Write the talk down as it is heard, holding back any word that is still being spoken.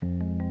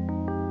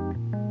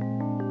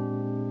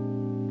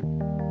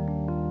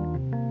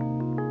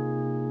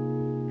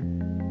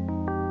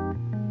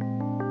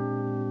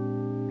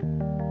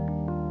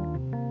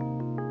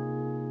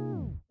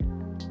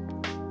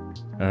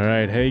All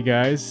right, hey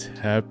guys,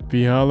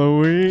 happy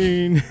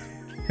Halloween.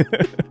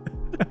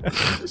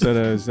 Is that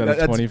a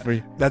That's 20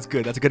 free? that's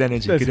good. That's good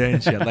energy. That's- Good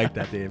energy. I like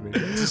that, David.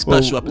 It's a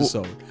Well, special well,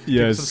 episode. Give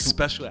yes. us some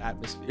special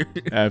atmosphere.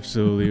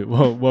 Absolutely.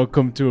 Well,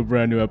 welcome to a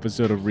brand new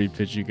episode of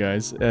Repitch, you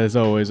guys. As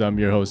always, I'm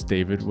your host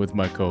David with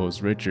my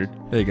co-host Richard,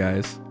 Hey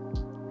guys.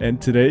 and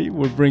today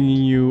we're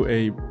bringing you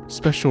a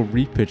special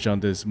repitch on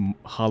this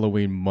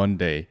Halloween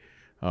Monday.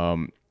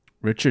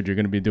 Richard, you're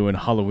going to be doing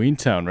Halloween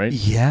Town, right?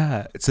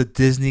 Yeah, it's a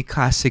Disney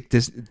classic,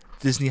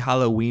 Disney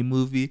Halloween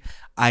movie.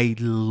 I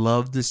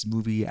loved this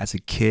movie as a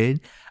kid.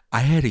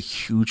 I had a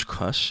huge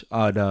crush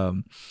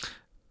on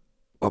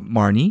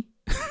Marnie,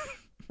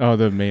 Oh,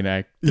 the main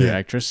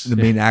actress. the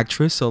main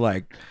actress. So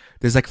like,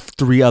 there's like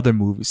 3 other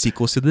movie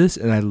sequels to this,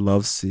 and I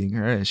love seeing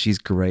her, and she's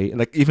great.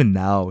 Like even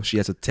now, she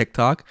has a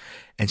TikTok,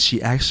 and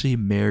she actually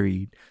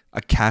married a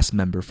cast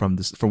member from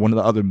one of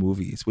the other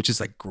movies, which is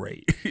like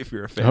great if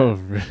you're a fan. Oh,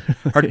 Her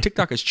really?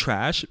 TikTok is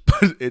trash,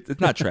 but it's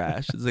not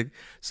trash. It's like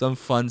some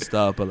fun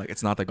stuff, but like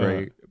it's not that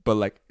great. But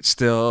like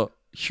still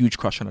huge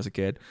crush on her as a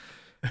kid.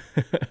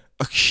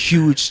 A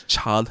huge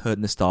childhood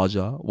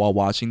nostalgia while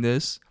watching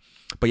this.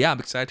 But yeah, I'm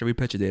excited to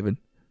repitch it, David.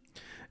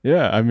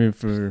 Yeah, I mean,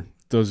 for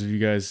those of you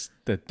guys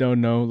that don't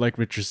know, like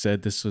Richard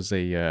said, this was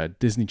a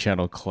Disney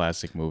Channel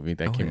classic movie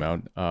that came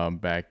out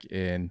back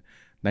in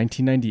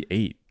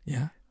 1998.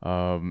 Yeah.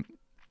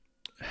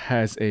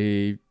 Has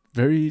a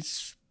very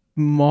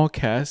small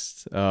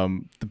cast.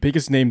 The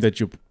biggest name that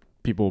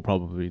people will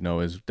probably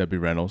know is Debbie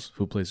Reynolds,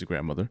 who plays the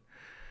grandmother.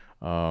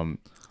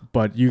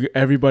 But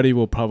everybody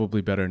will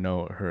probably better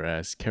know her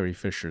as Carrie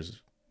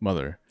Fisher's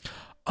mother,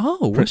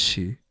 Oh, was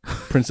she?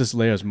 Princess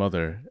Leia's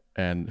mother,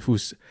 and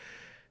who's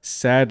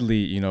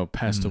sadly,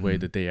 passed away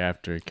the day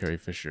after Carrie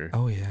Fisher.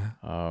 Oh yeah.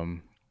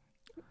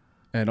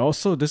 And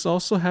also, this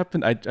also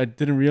happened. I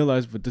didn't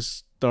realize, but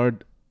this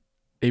starred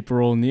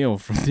April O'Neil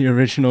from the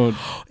original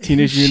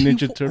Teenage Mutant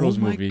Ninja Turtles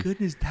movie. Oh my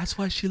goodness, that's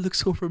why she looks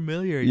so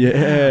familiar.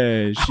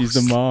 Yeah, she's the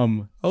was-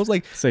 mom. I was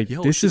like, It's like,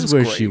 yo, this she is looks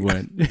where great. she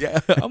went. Yeah,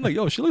 I'm like,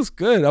 yo, she looks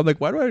good. I'm like,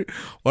 why do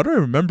I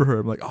remember her?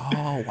 I'm like,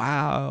 oh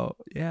wow,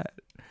 yeah,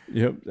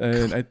 Yep,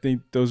 and I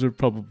think those are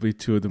probably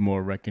 2 of the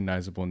more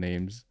recognizable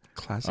names.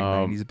 classic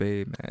 '90s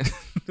babe, man.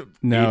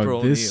 Now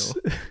April this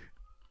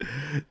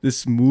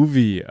this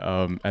movie,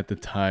 at the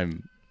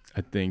time,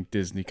 I think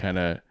Disney kind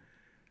of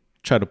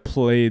tried to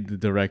play the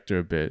director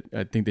a bit.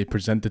 I think they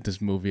presented this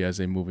movie as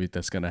a movie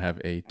that's gonna have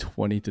a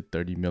 $20 to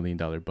 $30 million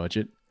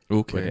budget,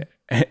 Okay.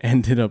 but it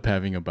ended up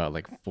having about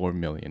like $4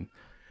 million.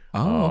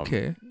 Oh,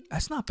 okay.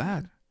 That's not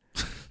bad.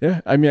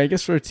 Yeah, I mean, I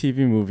guess for a TV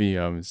movie,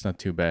 it's not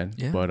too bad.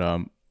 Yeah. But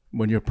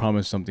when you're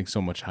promised something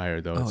so much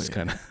higher, though, Oh, it's yeah.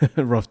 kind of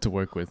rough to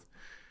work with.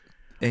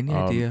 Any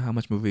idea how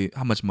much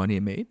money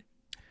it made?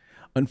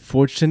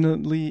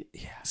 Unfortunately,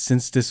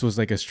 since this was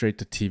like a straight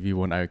to TV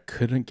one, I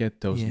couldn't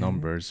get those Yeah.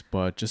 numbers.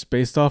 But just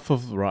based off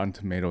of Rotten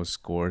Tomatoes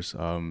scores,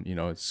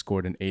 it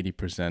scored an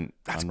 80%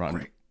 That's on Rotten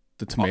great.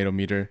 the tomato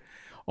meter.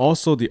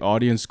 Also, the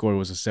audience score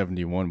was a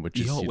 71, which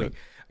is Yo, wait. Are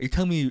you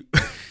telling me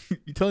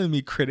you telling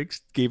me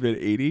critics gave it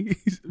an 80?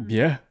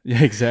 yeah,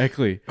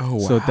 exactly. Oh,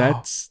 So wow.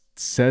 that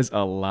says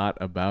a lot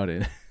about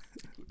it.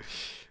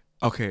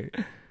 Okay,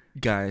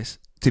 guys.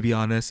 To be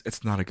honest,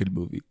 it's not a good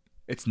movie.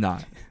 It's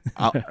not.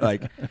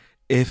 Like,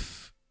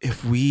 if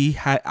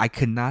I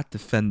could not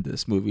defend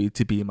this movie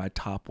to be in my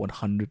top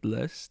 100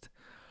 list,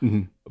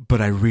 Mhm.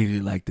 but I really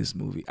like this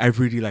movie. I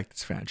really like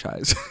this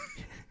franchise.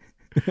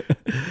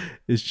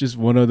 It's just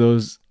one of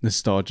those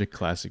nostalgic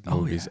classic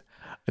Oh, movies.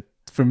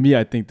 For me,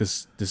 I think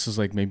this was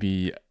like,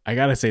 maybe I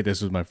gotta say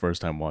this was my first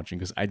time watching,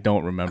 because I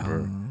don't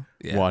remember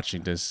Yeah.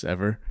 watching this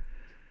ever.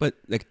 But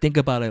like, think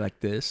about it like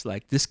this: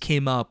 like, this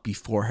came out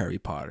before Harry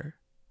Potter.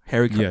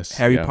 Harry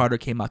Yeah. Potter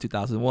came out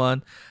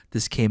 2001.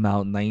 This came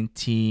out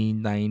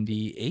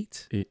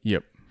 1998.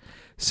 Yep.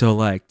 So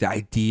like, the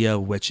idea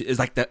of which is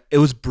like that, it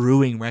was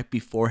brewing right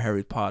before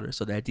Harry Potter.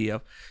 So the idea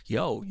of,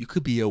 yo, you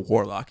could be a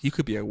warlock, you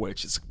could be a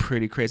witch. It's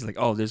pretty crazy. Like,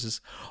 oh, there's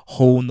this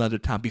whole nother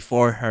time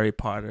before Harry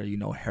Potter.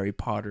 Harry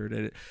Potter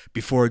did it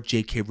before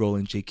J.K.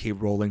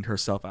 Rowling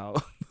herself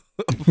out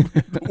of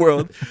the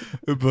world.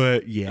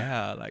 But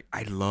yeah, like,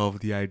 I love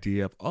the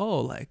idea of,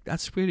 oh, like,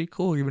 that's pretty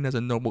cool. Even as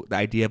the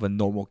idea of a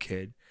normal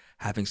kid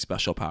having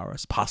special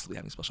powers, possibly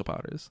having special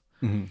powers.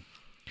 Mhm.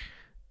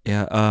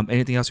 Yeah.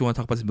 Anything else you want to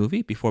talk about this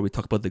movie before we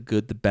talk about the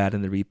good, the bad,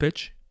 and the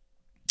repitch?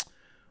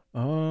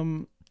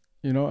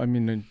 I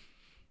mean,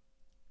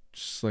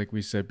 just like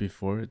we said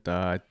before,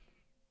 I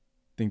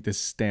think this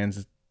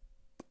stands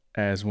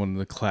as one of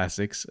the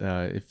classics.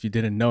 If you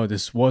didn't know,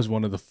 this was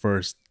one of the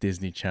first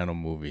Disney Channel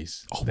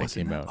movies that was it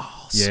came not? out.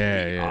 Oh,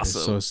 Yeah, sweet. yeah.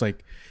 Awesome. So it's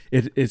like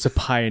it's a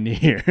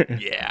pioneer.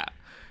 Yeah.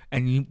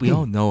 And we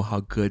all know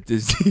how good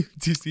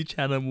Disney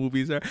Channel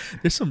movies are.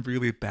 There's some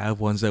really bad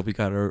ones that we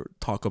gotta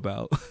talk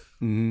about.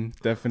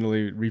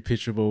 Definitely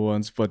repitchable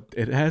ones, but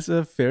it has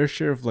a fair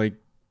share of like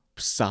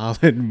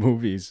solid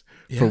movies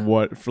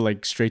for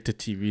like straight to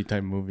TV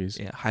type movies.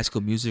 Yeah, High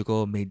School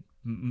Musical made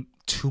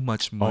too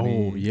much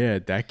money. Oh yeah,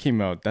 that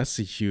came out. That's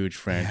a huge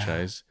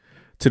franchise,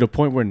 to the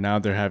point where now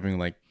they're having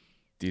like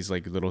these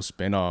like little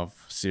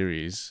spin-off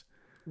series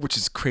which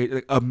is crazy.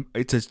 Like,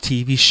 it's a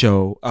TV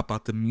show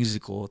about the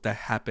musical that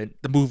happened,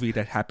 the movie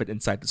that happened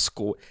inside the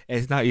school, and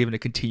it's not even a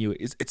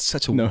continuity. It's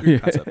such a No, weird yeah.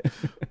 concept.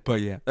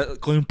 But yeah,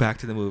 going back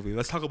to the movie,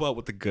 let's talk about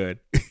what the good.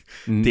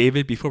 Mhm.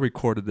 David, before we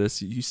recorded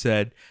this, you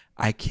said,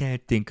 "I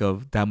can't think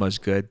of that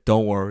much good.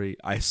 Don't worry,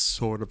 I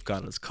sort of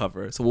got us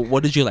covered." So,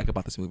 what did you like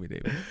about this movie,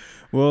 David?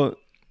 Well,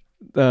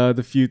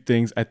 the few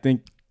things I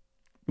think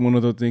one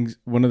of the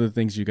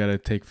things you gotta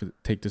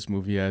take this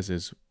movie as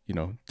is,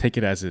 take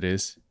it as it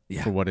is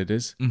Yeah. for what it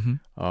is.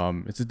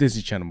 Mm-hmm. It's a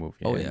Disney Channel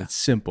movie. Oh, and yeah. it's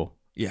simple.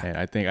 Yeah. And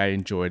I think I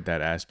enjoyed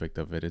that aspect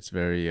of it. It's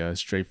very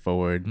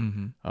straightforward.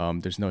 Mm-hmm.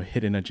 There's no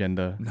hidden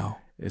agenda. No.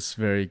 It's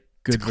very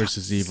good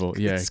versus evil.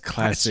 Yeah, It's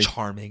classic. It's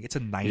charming. It's a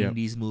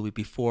 90s movie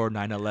before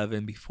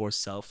 9/11, before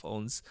cell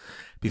phones,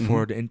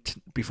 before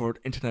before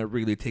the internet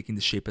really taking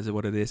the shape as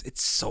what it is.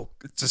 It's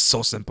just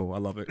so simple. I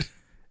love it.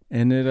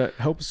 And it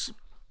helps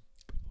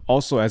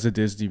also as a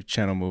Disney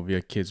Channel movie,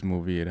 a kids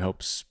movie. It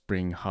helps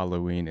bring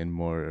Halloween in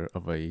more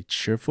of a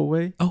cheerful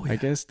way. Oh, yeah. I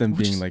guess than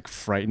Which being is- like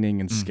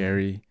frightening and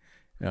scary.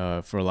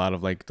 For a lot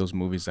of like those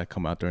movies that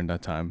come out during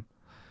that time.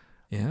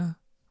 Yeah.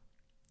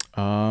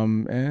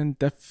 And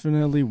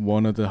definitely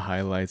one of the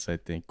highlights I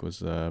think was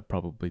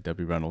probably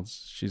Debbie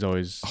Reynolds. She's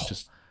always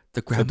just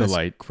The grandma's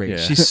delight. great. Yeah.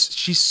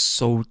 She's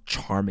so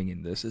charming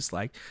in this. It's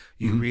like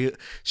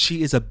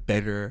she is a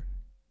better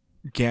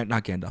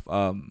not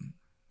Gandalf.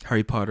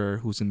 Harry Potter,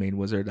 who's the main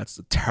wizard, that's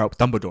the terrible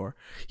Dumbledore.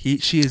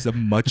 She is a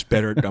much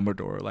better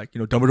Dumbledore. Like,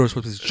 Dumbledore's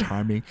supposed to be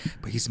charming,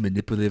 but he's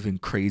manipulative and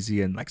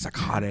crazy and like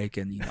psychotic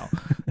and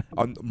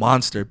a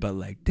monster. But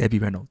like Debbie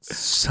Reynolds,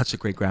 such a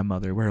great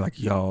grandmother. We're like,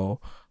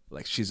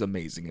 like she's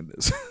amazing in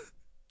this.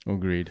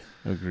 Agreed.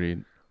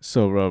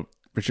 So,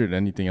 Richard,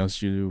 anything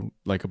else you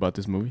like about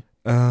this movie?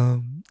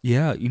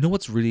 Yeah,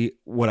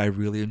 what I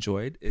really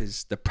enjoyed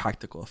is the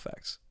practical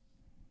effects.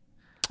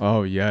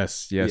 Oh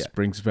yes, Yeah.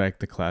 brings back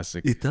the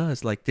classic. It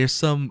does. Like there's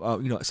some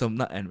some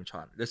not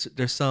animatronic.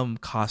 There's some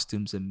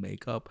costumes and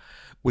makeup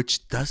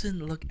which doesn't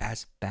look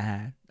as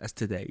bad as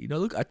today.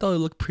 I thought it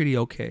looked pretty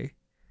okay.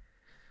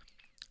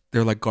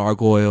 There were like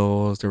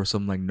gargoyles, there were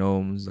some like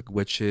gnomes, like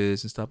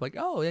witches and stuff. Like,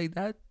 oh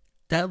yeah,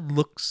 that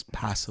looks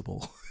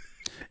passable.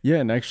 Yeah,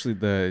 and actually,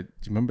 do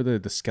you remember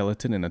the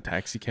skeleton in a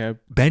taxi cab?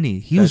 Benny,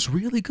 he was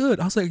really good.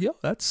 I was like, yo,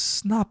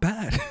 that's not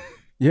bad.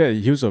 Yeah,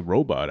 he was a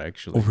robot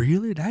actually. Oh,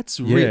 really? That's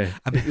Yeah. really.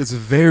 I mean, it's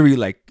very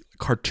like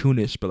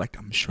cartoonish, but like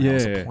I'm sure that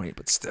was Yeah. the point.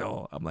 But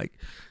still, I'm like,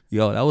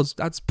 yo,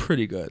 that's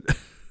pretty good.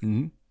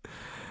 hmm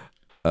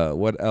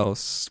What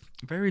else?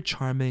 Very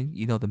charming.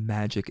 The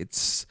magic.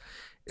 It's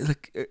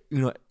like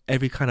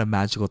every kind of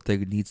magical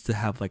thing needs to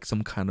have like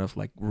some kind of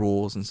like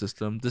rules and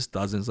system. This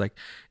doesn't. It's like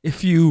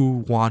if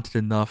you want it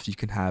enough, you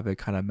can have it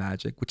kind of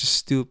magic, which is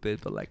stupid,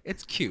 but like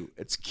it's cute.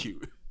 It's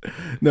cute.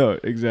 No,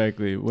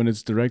 exactly. When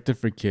it's directed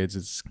for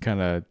kids,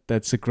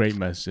 that's a great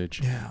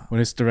message. Yeah.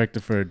 When it's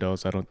directed for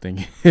adults, I don't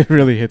think it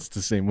really hits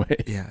the same way.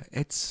 Yeah,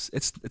 it's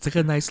like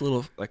a nice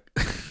little like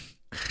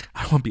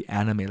I don't want to be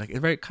anime, like it's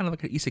very kind of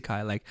like an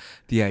isekai, like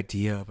the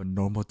idea of a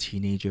normal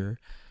teenager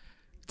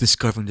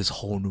discovering this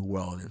whole new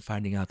world and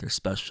finding out they're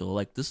special.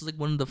 Like this is like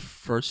one of the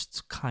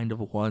first kind of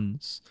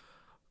ones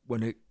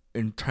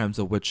in terms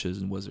of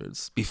witches and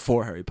wizards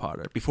before Harry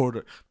Potter, before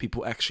the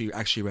people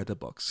actually read the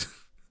books.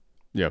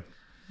 Yeah,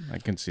 I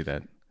can see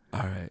that.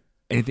 All right.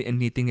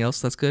 Anything else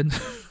that's good?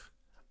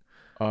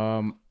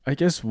 I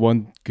guess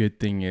one good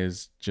thing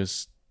is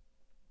just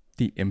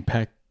the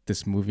impact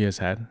this movie has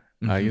had.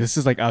 This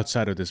is like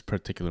outside of this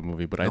particular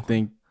movie, but I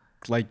think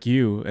like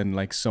you and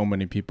like so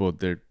many people,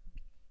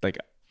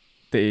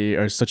 they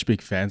are such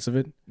big fans of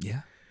it.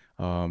 Yeah.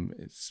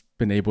 It's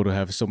been able to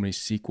have so many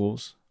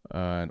sequels,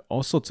 and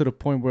also to the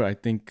point where I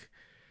think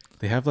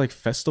they have like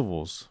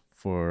festivals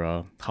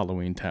for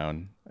Halloween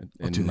Town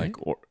in do they? like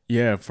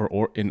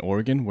in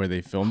Oregon where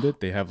they filmed it.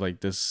 They have like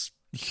this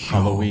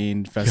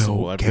Halloween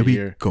festival every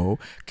year.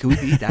 Can we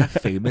be that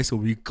famous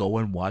when we go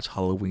and watch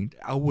Halloween?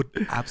 I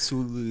would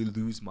absolutely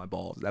lose my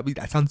balls.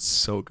 That sounds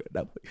so good.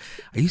 Are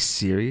you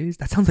serious?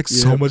 That sounds like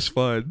so Yeah. much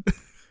fun.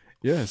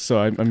 Yeah, so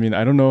I mean,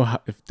 I don't know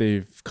if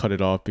they've cut it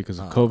off because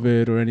of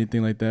COVID or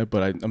anything like that,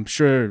 but I'm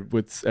sure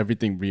with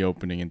everything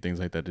reopening and things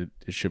like that, it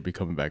should be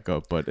coming back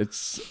up. But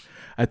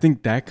I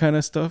think that kind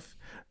of stuff,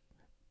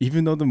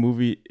 even though the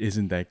movie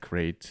isn't that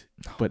great,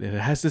 but it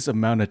has this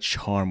amount of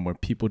charm where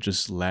people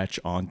just latch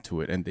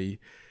onto it and they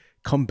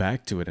come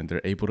back to it and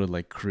they're able to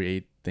like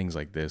create things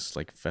like this,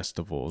 like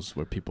festivals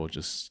where people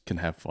just can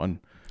have fun.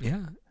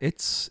 Yeah,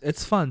 it's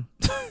fun.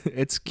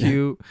 It's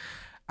cute.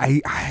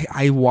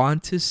 I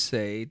want to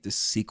say the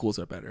sequels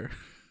are better.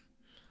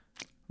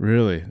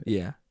 Really?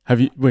 Yeah. Have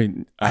you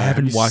I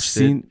haven't have you watched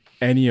seen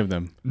any of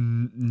them?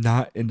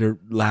 Not in the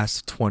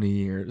last 20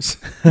 years,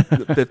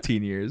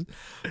 15 years,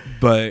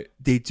 but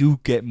they do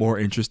get more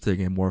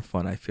interesting and more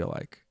fun, I feel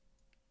like.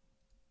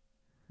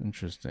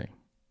 Interesting.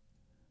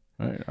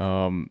 All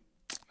right.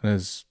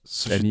 There's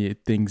any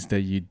things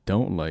that you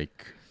don't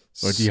like,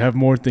 or do you have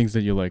more things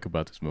that you like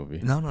about this movie?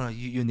 No,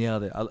 you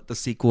nailed it. The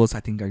sequels, I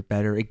think, are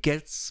better. It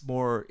gets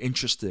more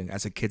interesting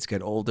as the kids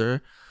get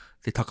older.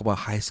 They talk about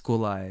high school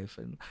life,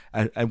 and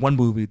at one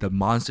movie, the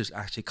monsters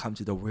actually come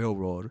to the real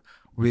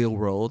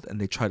world,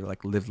 and they try to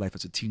like live life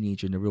as a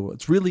teenager in the real world.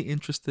 It's really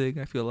interesting.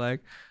 I feel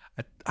like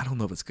I don't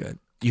know if it's good.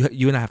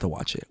 You and I have to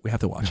watch it. We have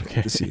to watch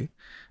it to see.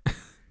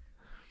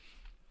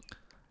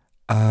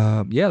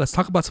 Yeah, let's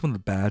talk about some of the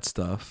bad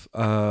stuff.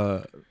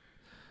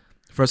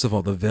 First of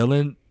all, the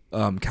villain,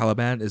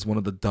 Caliban, is one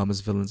of the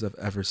dumbest villains I've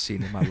ever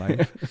seen in my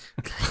life.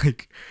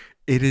 Like,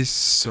 it is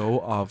so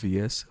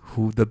obvious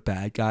who the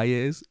bad guy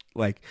is.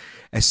 Like,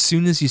 as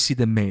soon as you see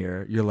the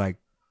mayor, you're like,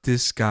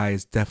 this guy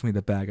is definitely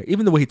the bad guy.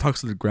 Even the way he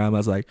talks to the grandma, I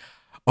was like,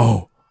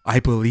 oh, I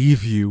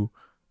believe you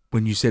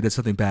when you say that's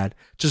something bad.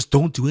 Just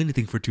don't do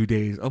anything for 2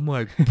 days. I'm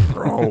like,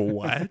 bro,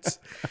 what?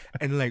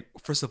 And like,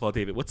 first of all,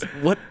 David,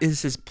 what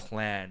is his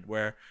plan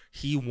where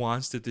he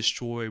wants to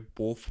destroy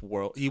both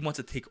worlds? He wants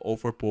to take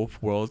over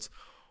both worlds.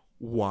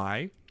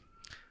 Why?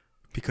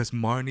 Because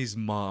Marnie's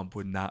mom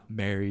would not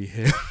marry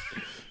him.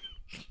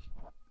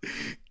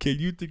 Can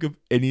you think of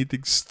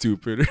anything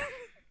stupider?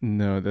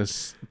 No,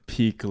 that's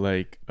peak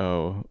like,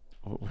 oh,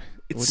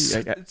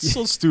 It's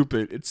so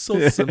stupid. It's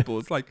so simple.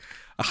 It's like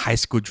a high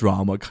school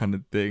drama kind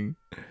of thing.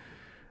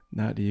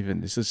 Not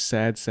even. It's a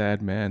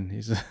sad man.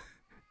 He's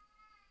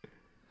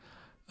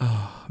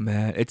Oh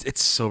man,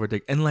 it's so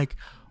ridiculous. And like,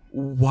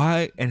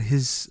 why? And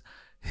his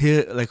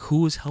like,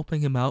 who is helping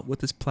him out with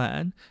this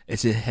plan?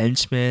 Is it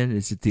henchmen?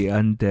 Is it the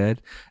undead?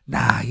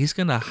 Nah, he's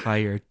gonna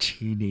hire a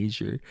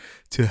teenager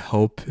to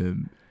help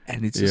him,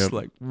 and it's just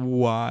like,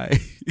 why?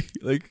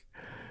 Like,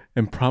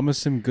 and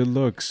promise him good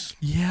looks.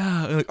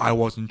 yeah, like, I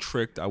wasn't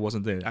tricked. I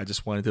wasn't there. I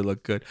just wanted to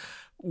look good.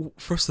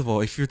 First of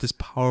all, if you're this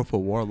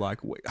powerful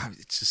warlock,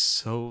 it's just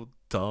so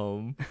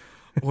dumb.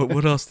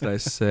 What else did I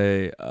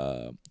say?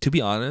 To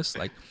be honest,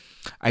 like,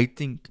 I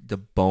think the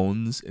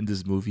bones in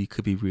this movie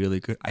could be really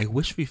good. I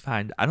wish we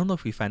find. I don't know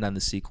if we find out in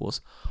the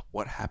sequels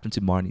what happened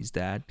to Marnie's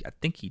dad. I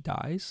think he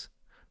dies,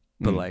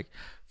 but like,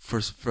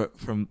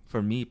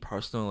 for me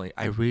personally,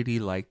 I really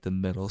like the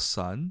middle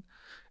son.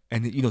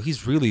 And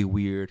he's really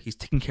weird. He's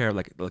taking care of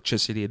like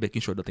electricity and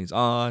making sure nothing's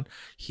on.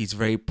 He's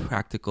very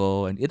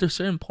practical. And at a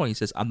certain point, he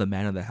says, "I'm the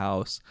man of the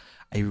house."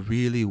 I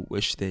really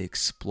wish they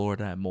explored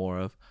that more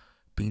of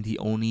being the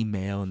only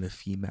male in the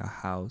female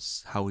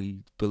house. How he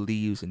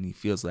believes and he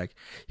feels like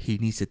he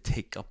needs to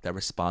take up that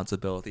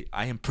responsibility.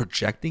 I am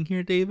projecting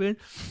here, David,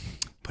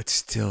 but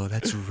still,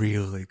 that's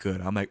really good.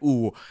 I'm like,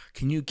 ooh,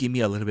 can you give me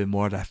a little bit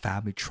more of that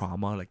family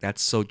trauma? Like,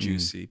 that's so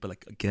juicy. But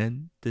like,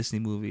 again, Disney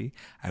movie.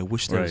 I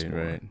wish there was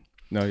more. Right.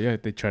 No, yeah,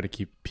 they try to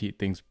keep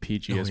things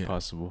PG as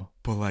possible.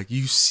 But like,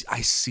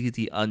 I see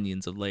the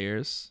onions of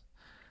layers.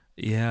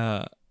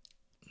 Yeah.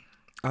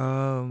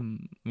 Let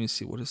me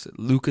see. What is it?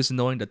 Lucas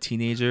knowing the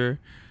teenager,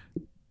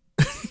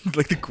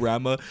 like the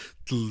grandma,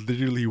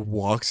 literally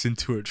walks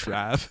into a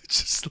trap.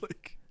 Just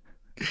like,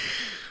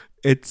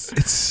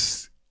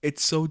 it's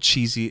so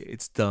cheesy.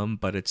 It's dumb,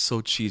 but it's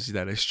so cheesy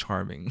that it's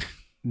charming.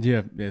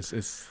 Yeah,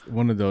 it's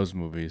one of those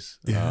movies.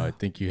 Yeah. I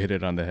think you hit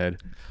it on the head.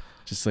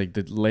 Just like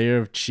the layer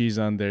of cheese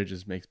on there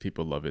just makes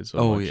people love it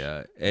so much.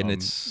 Yeah, and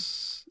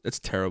it's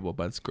terrible,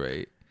 but it's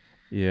great.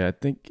 Yeah, I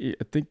think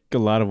a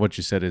lot of what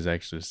you said is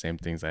actually the same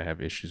things I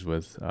have issues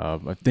with.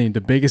 I think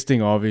the biggest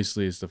thing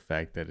obviously is the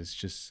fact that it's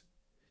just,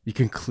 you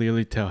can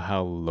clearly tell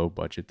how low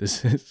budget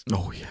this is.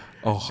 Oh yeah,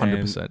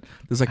 100%.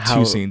 There's like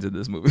two scenes in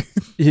this movie.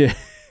 Yeah,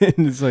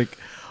 and it's like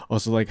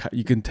also like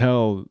you can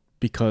tell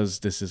because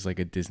this is like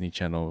a Disney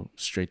Channel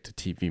straight to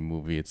TV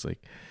movie. It's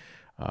like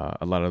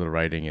a lot of the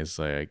writing is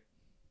like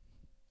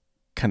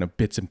kind of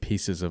bits and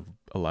pieces of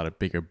a lot of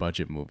bigger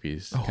budget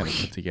movies kind of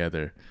put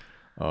together.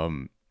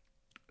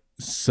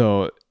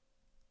 So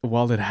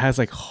while it has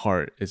like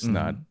heart, it's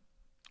not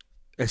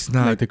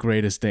like the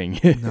greatest thing.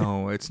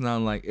 No, it's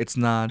not like it's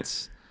not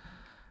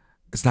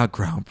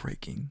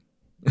groundbreaking.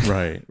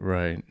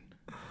 Right.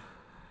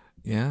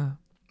 Yeah.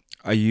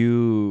 Are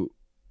you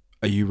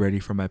ready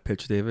for my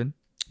pitch, David?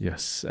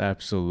 Yes,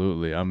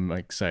 absolutely. I'm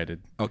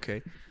excited.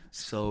 Okay.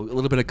 So a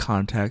little bit of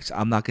context.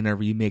 I'm not gonna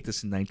remake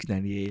this in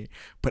 1998,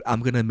 but I'm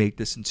gonna make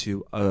this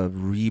into a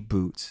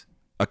reboot,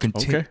 a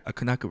continuation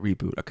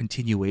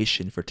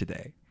for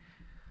today.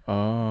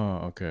 Oh,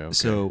 okay.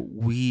 So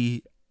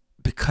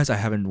because I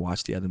haven't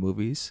watched the other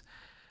movies,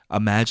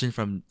 imagine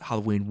from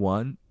Halloween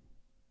 1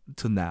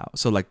 to now.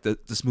 So like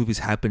this movie's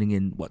happening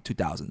in what,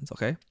 2000s,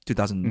 okay?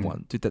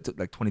 2001,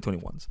 like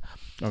 2021s.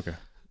 Okay.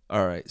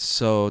 All right.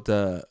 So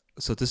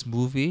this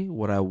movie,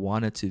 what I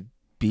wanted to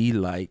be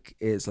like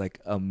is like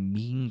a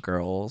Mean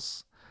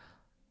Girls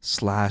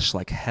 /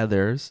 like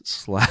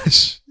Heathers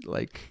 /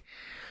 like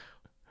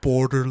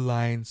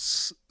borderline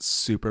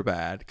super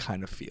bad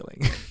kind of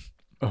feeling.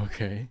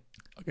 Okay.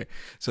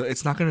 So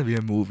it's not gonna be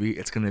a movie.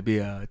 It's gonna be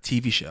a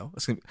TV show.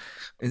 It's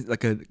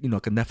like a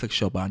like a Netflix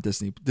show, but on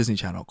Disney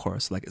Channel, of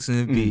course. Like it's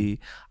gonna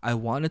be. I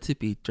want it to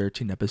be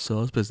 13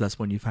 episodes because that's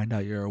when you find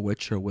out you're a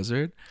witch or a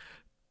wizard.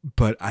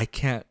 But I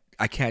can't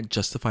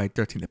justify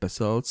 13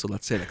 episodes. So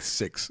let's say like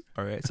 6.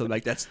 All right. So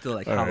like that's still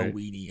like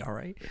Halloween-y. All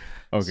right.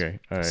 Okay.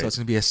 All right. So it's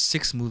gonna be a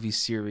 6-movie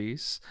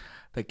series.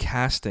 The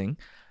casting.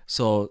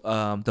 So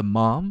the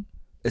mom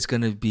is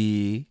gonna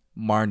be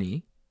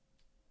Marnie.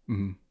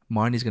 Mhm.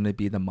 Marnie's gonna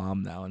be the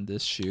mom now in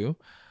this shoe.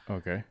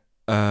 Okay.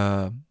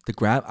 I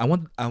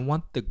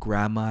want the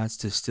grandmas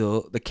to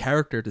still, the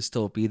character to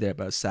still be there,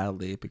 but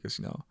sadly,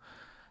 because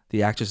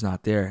the actor's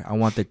not there, I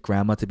want the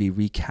grandma to be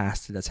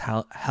recasted as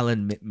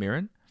Helen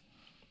Mirren.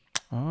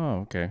 Oh,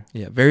 okay.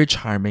 Yeah, very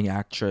charming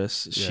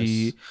actress.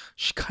 Yes.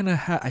 She kind of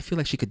I feel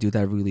like she could do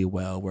that really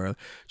well. Where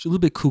she's a little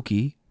bit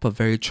kooky, but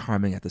very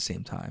charming at the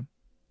same time.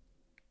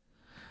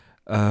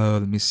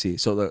 Let me see.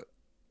 So the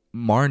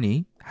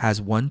Marnie has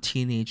one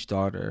teenage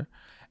daughter,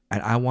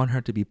 and I want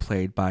her to be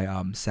played by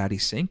Sadie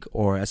Sink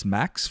or as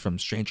Max from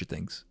Stranger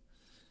Things.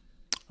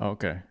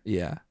 Okay.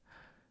 Yeah.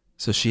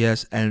 So she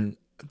has, and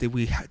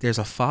there's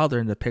a father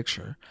in the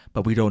picture,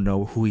 but we don't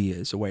know who he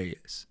is or where he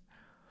is.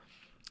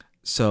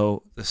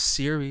 So the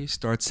series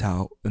starts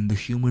out in the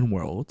human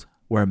world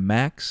where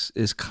Max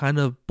is kind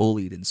of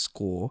bullied in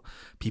school.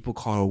 People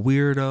call her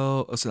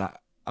weirdo. So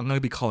I'm gonna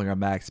be calling her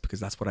Max because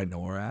that's what I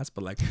know her as.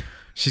 But like,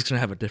 she's gonna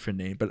have a different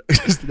name. But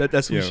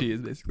that's who Yeah. she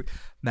is basically.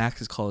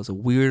 Max is called as a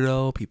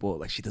weirdo. People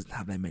like she doesn't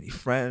have that many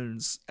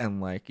friends, and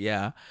like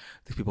these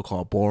people call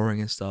her boring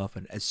and stuff.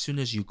 And as soon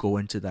as you go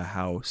into the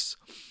house,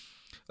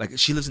 like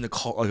she lives in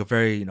like a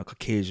very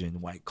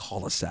Caucasian white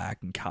cul-de-sac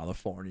in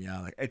California.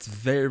 Like it's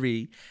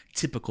very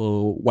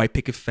typical white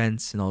picket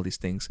fence and all these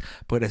things.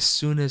 But as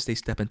soon as they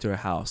step into her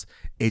house,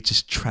 it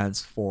just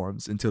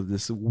transforms into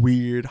this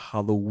weird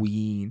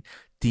Halloween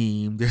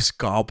theme. There's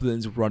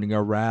goblins running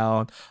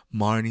around.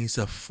 Marnie's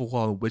a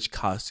full-on witch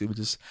costume,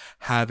 just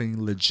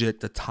having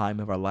legit the time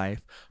of her life.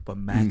 But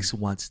Max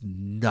wants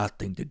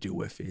nothing to do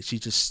with it. She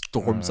just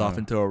storms off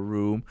into a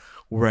room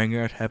wearing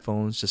her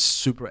headphones, just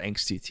super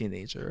angsty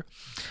teenager.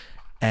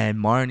 And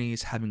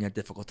Marnie's having a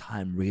difficult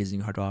time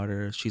raising her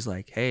daughter. She's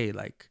like, hey,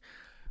 like,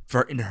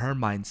 for in her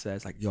mindset,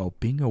 it's like, yo,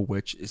 being a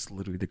witch is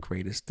literally the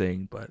greatest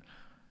thing. But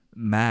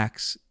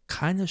Max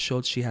kind of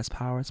showed she has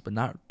powers, but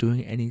not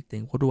doing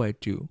anything. What do I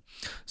do?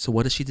 So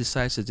what she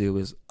decides to do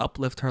is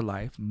uplift her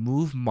life,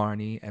 move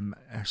Marnie and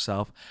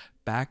herself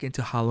back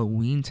into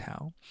Halloween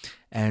Town.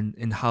 And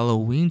in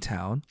Halloween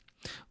Town,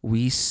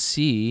 we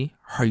see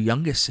her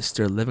youngest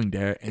sister living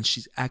there, and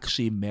she's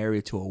actually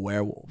married to a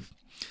werewolf.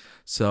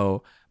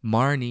 So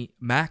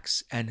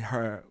Max and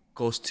her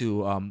goes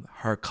to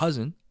her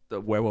cousin,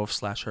 the werewolf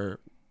slash her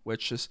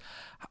witch's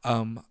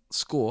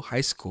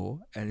high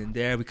school, and in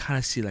there we kind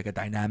of see like a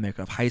dynamic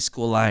of high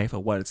school life,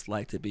 of what it's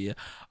like to be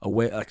a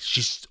like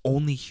she's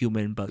only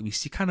human, but we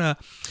see kind of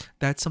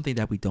that's something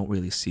that we don't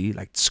really see,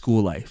 like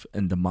school life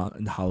in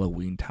the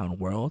Halloween Town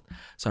world.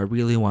 So I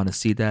really want to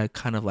see that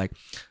kind of like,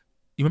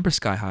 you remember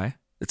Sky High?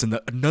 It's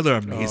another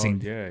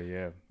amazing,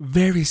 yeah.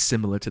 very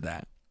similar to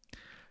that.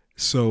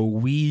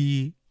 So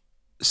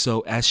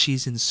as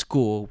she's in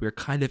school, we're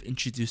kind of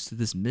introduced to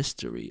this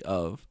mystery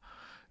of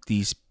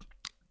the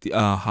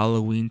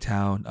Halloween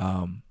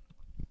Town.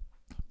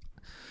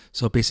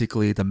 So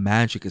basically, the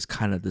magic is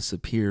kind of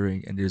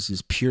disappearing, and there's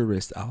these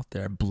purists out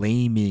there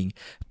blaming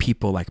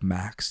people like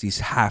Max, these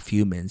half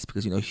humans,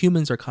 because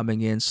humans are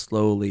coming in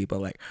slowly,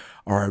 but like,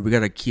 all right, we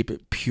gotta keep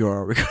it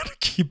pure. We gotta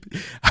keep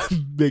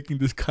making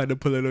this kind of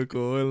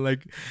political, and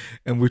like,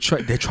 and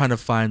they're trying to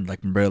find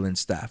like Merlin's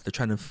staff. They're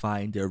trying to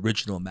find the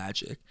original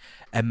magic,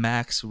 and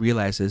Max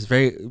realizes,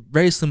 very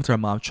very similar to her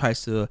mom,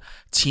 tries to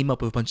team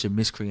up with a bunch of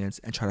miscreants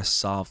and try to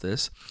solve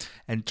this.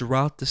 And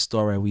throughout the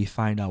story, we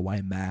find out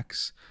why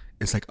Max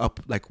is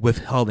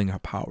withholding her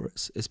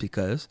powers. It's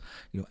because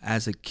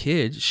as a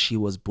kid she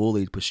was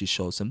bullied, but she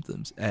showed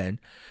symptoms, and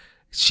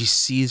she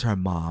sees her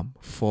mom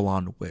full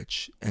on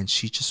witch, and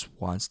she just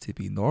wants to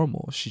be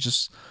normal.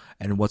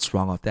 And what's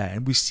wrong with that?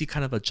 And we see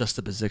kind of a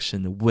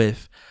juxtaposition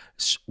with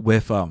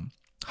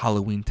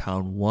Halloween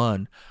Town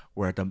 1,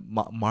 where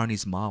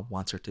Marnie's mom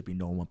wants her to be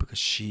normal because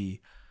she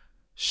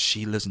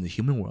lives in the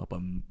human world,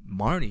 but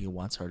Marnie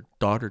wants her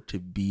daughter to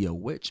be a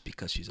witch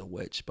because she's a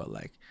witch. But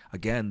like,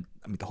 again,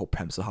 I mean, the whole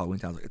premise of Halloween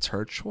Town is like, it's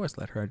her choice,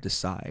 let her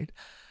decide.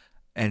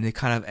 And it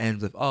kind of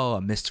ends with a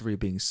mystery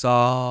being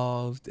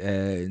solved.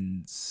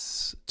 And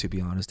to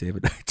be honest,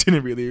 David, I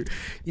didn't really,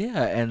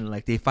 and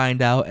like they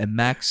find out, and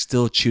Max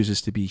still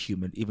chooses to be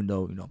human, even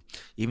though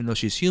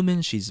she's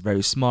human, she's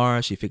very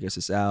smart, she figures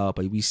this out.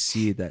 But we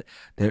see that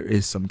there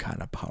is some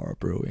kind of power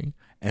brewing,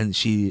 and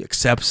she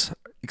accepts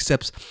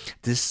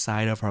this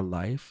side of her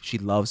life. She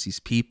loves these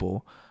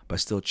people, but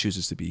still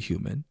chooses to be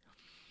human.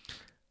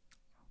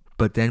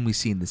 But then we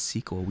see in the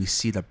sequel, we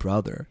see the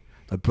brother,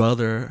 like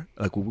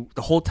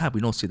the whole time we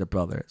don't see the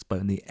brother, but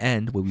in the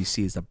end, what we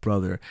see is the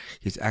brother.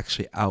 He's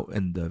actually out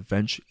in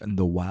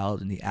the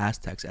wild, in the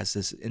Aztecs, as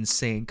this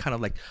insane kind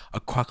of like a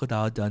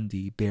Crocodile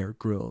Dundee, Bear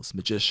Grylls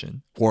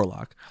magician,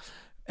 warlock.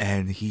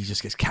 And he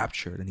just gets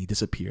captured and he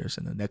disappears.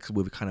 And the next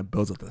movie kind of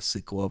builds up the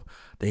sequel of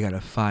they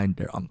gotta find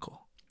their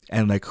uncle.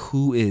 And like,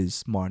 who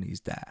is Marnie's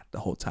dad the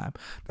whole time?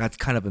 That's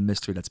kind of a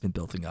mystery that's been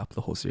building up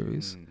the whole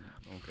series.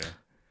 Okay.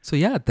 So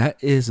yeah,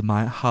 that is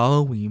my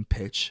Halloween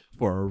pitch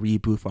for a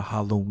reboot for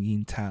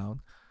Halloween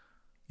Town.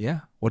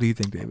 Yeah. What do you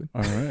think, David?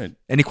 All right.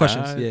 Any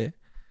questions?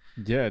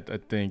 Yeah, I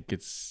think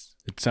it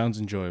sounds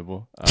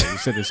enjoyable. You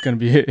said it's gonna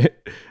be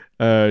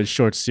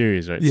short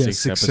series, right? Yeah, Six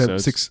six,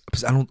 episodes. six.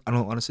 I don't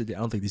honestly. I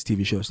don't think these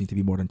TV shows need to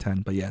be more than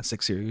 10. But yeah,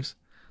 6 series.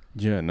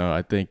 Yeah, no,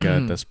 I think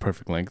that's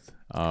perfect length.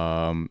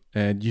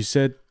 And you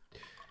said,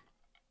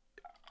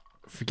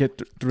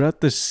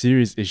 throughout the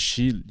series, is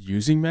she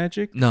using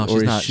magic? No, she's Or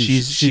is not.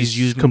 She's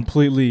using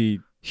completely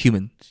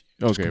human.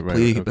 okay, right?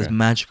 Completely, Okay. There's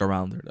magic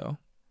around her though.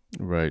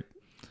 Right.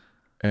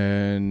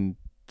 And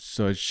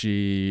so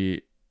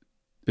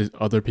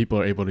other people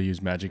are able to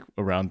use magic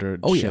around her.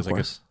 Oh, She yeah, has of like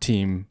course. a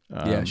team.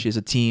 Yeah, she has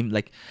a team.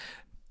 Like,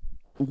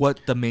 what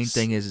the main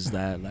thing is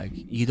that like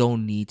you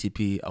don't need to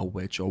be a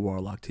witch or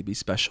warlock to be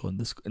special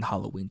in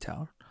Halloween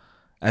Tower.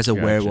 As a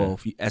Gotcha.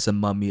 werewolf, as a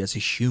mummy, as a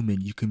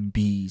human, you can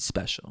be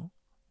special.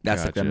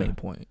 That's like the Gotcha. main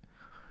point.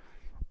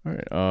 All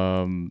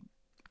right.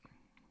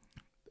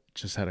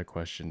 Just had a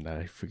question that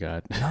I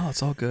forgot. No,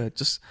 it's all good.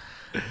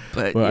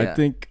 But Well, yeah. I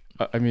think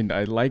I mean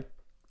I liked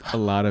a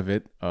lot of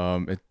it.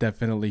 It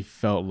definitely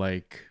felt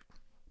like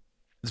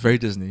It's very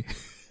Disney.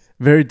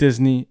 very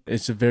Disney.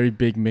 It's a very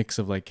big mix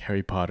of like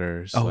Harry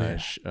Potter Oh,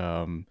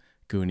 yeah.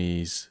 /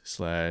 Goonies /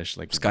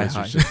 like Sky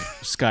Wizards High.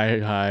 Sky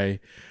High.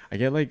 I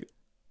get like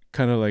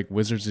kind of like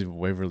Wizards of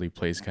Waverly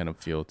Place kind of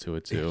feel to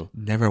it too.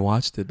 Never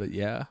watched it, but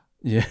yeah.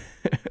 Yeah.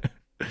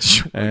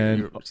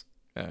 And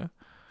yeah.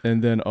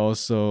 and then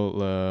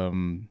also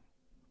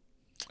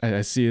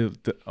I see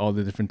all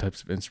the different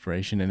types of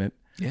inspiration in it.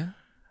 Yeah.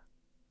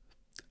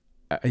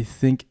 I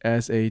think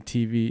as a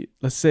TV,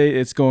 let's say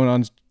it's going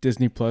on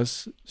Disney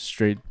Plus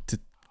straight to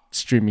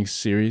streaming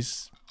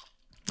series,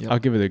 Yep. I'll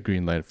give it a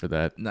green light for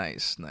that.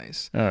 Nice.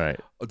 All right.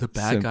 The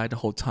bad guy the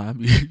whole time.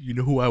 You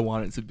know who I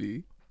want it to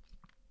be?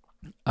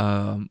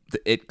 The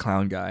It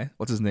clown guy.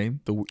 What's his name?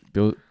 Bill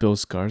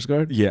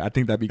Skarsgård. Yeah, I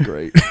think that'd be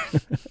great.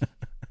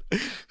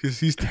 Because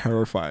he's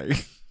terrifying.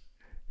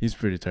 He's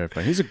pretty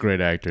terrifying. He's a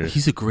great actor.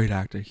 He's a great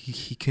actor.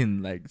 He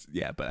can like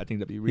but I think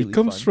that'd be really. He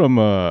comes fun.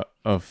 from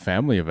a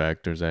family of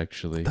actors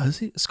actually. Does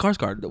he?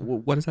 Skarsgård.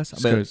 What does that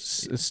sound?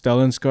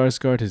 Stellan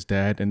Skarsgård, his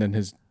dad, and then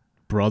his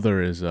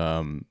brother is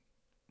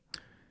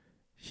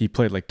he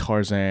played like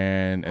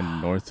Tarzan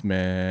and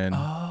Northman.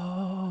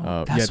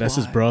 Oh, yeah, that's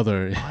his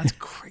brother. Oh, that's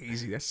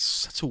crazy. That's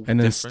such a. And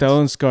then difference.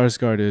 Stellan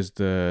Skarsgård is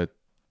I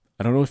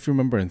don't know if you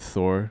remember in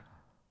Thor,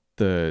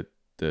 the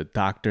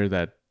doctor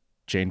that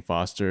Jane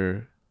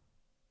Foster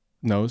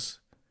knows.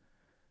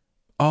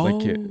 Oh,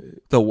 like,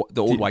 the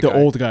old white the guy.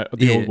 old guy,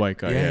 the old white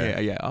guy.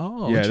 Yeah.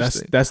 Oh, yeah,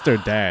 interesting. that's their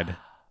dad.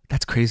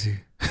 That's crazy.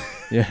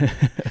 Yeah.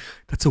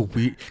 That's a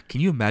weird.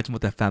 Can you imagine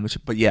what that family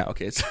should? But yeah,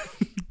 okay. It's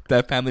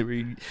that family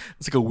reunion.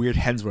 It's like a weird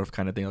Hemsworth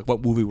kind of thing. Like,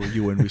 what movie were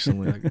you in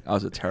recently? Like, I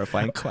was a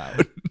terrifying clown.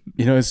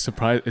 You know,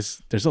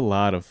 there's a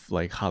lot of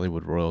like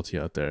Hollywood royalty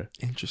out there.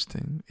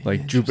 Interesting.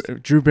 Like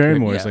Drew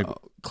Barrymore is Yeah, like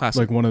classic.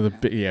 like one of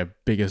the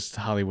biggest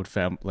Hollywood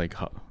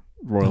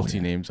royalty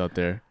names out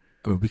there.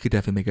 I mean, we could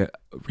definitely make a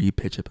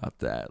re-pitch about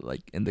that,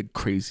 like, and the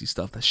crazy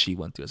stuff that she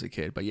went through as a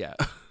kid. But yeah.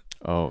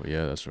 Oh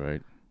yeah, that's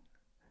right.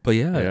 But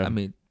yeah, Yeah. I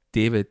mean,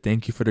 David,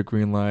 thank you for the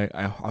green light.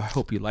 I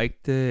hope you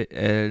liked it,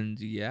 and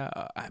yeah,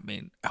 I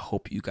mean, I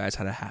hope you guys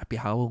had a happy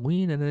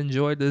Halloween and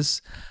enjoyed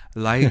this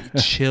light,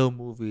 chill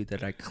movie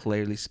that I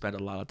clearly spent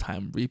a lot of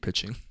time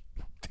repitching.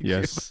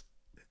 Yes.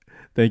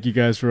 Thank you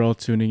guys for all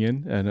tuning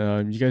in,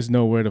 and you guys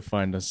know where to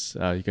find us.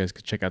 You guys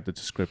can check out the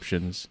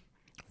descriptions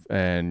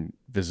and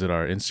visit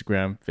our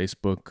Instagram,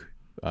 Facebook,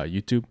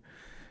 YouTube.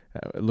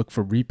 Look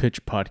for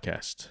Repitch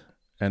Podcast.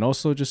 And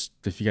also, just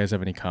if you guys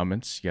have any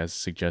comments, you guys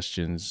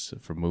suggestions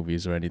for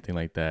movies or anything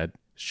like that,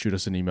 shoot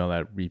us an email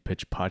at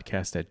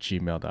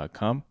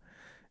repitchpodcast@gmail.com.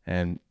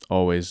 And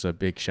always a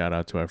big shout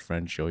out to our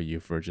friend Joe Yu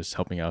for just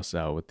helping us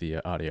out with the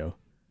audio.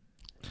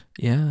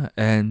 Yeah,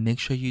 and make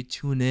sure you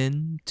tune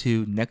in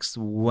to next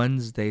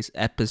Wednesday's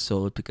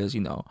episode because, you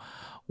know,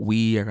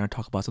 we are going to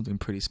talk about something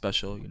pretty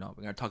special. You know,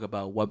 we're going to talk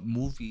about what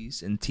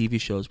movies and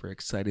TV shows we're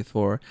excited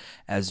for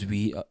as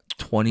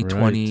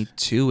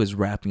 2022 is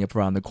wrapping up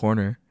around the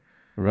corner.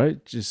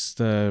 Right? Just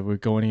we're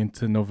going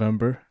into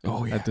November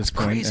at this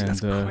point. Crazy. And,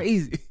 That's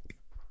crazy.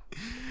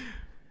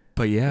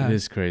 But yeah. It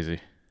is crazy.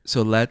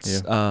 So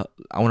let's, I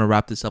want to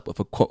wrap this up with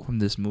a quote from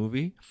this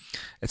movie.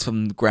 It's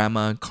from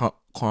Grandma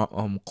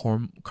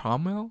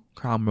Cromwell.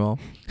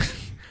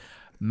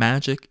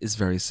 Magic is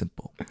very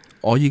simple.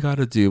 All you got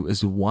to do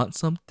is want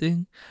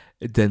something,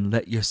 then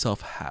let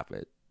yourself have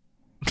it.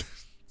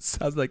 It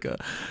sounds like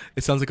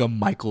a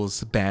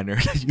Michael's banner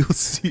that you'll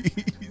see.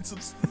 It's so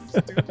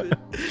stupid.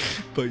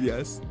 But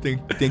yes,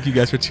 thank you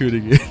guys for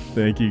tuning in.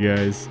 Thank you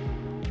guys.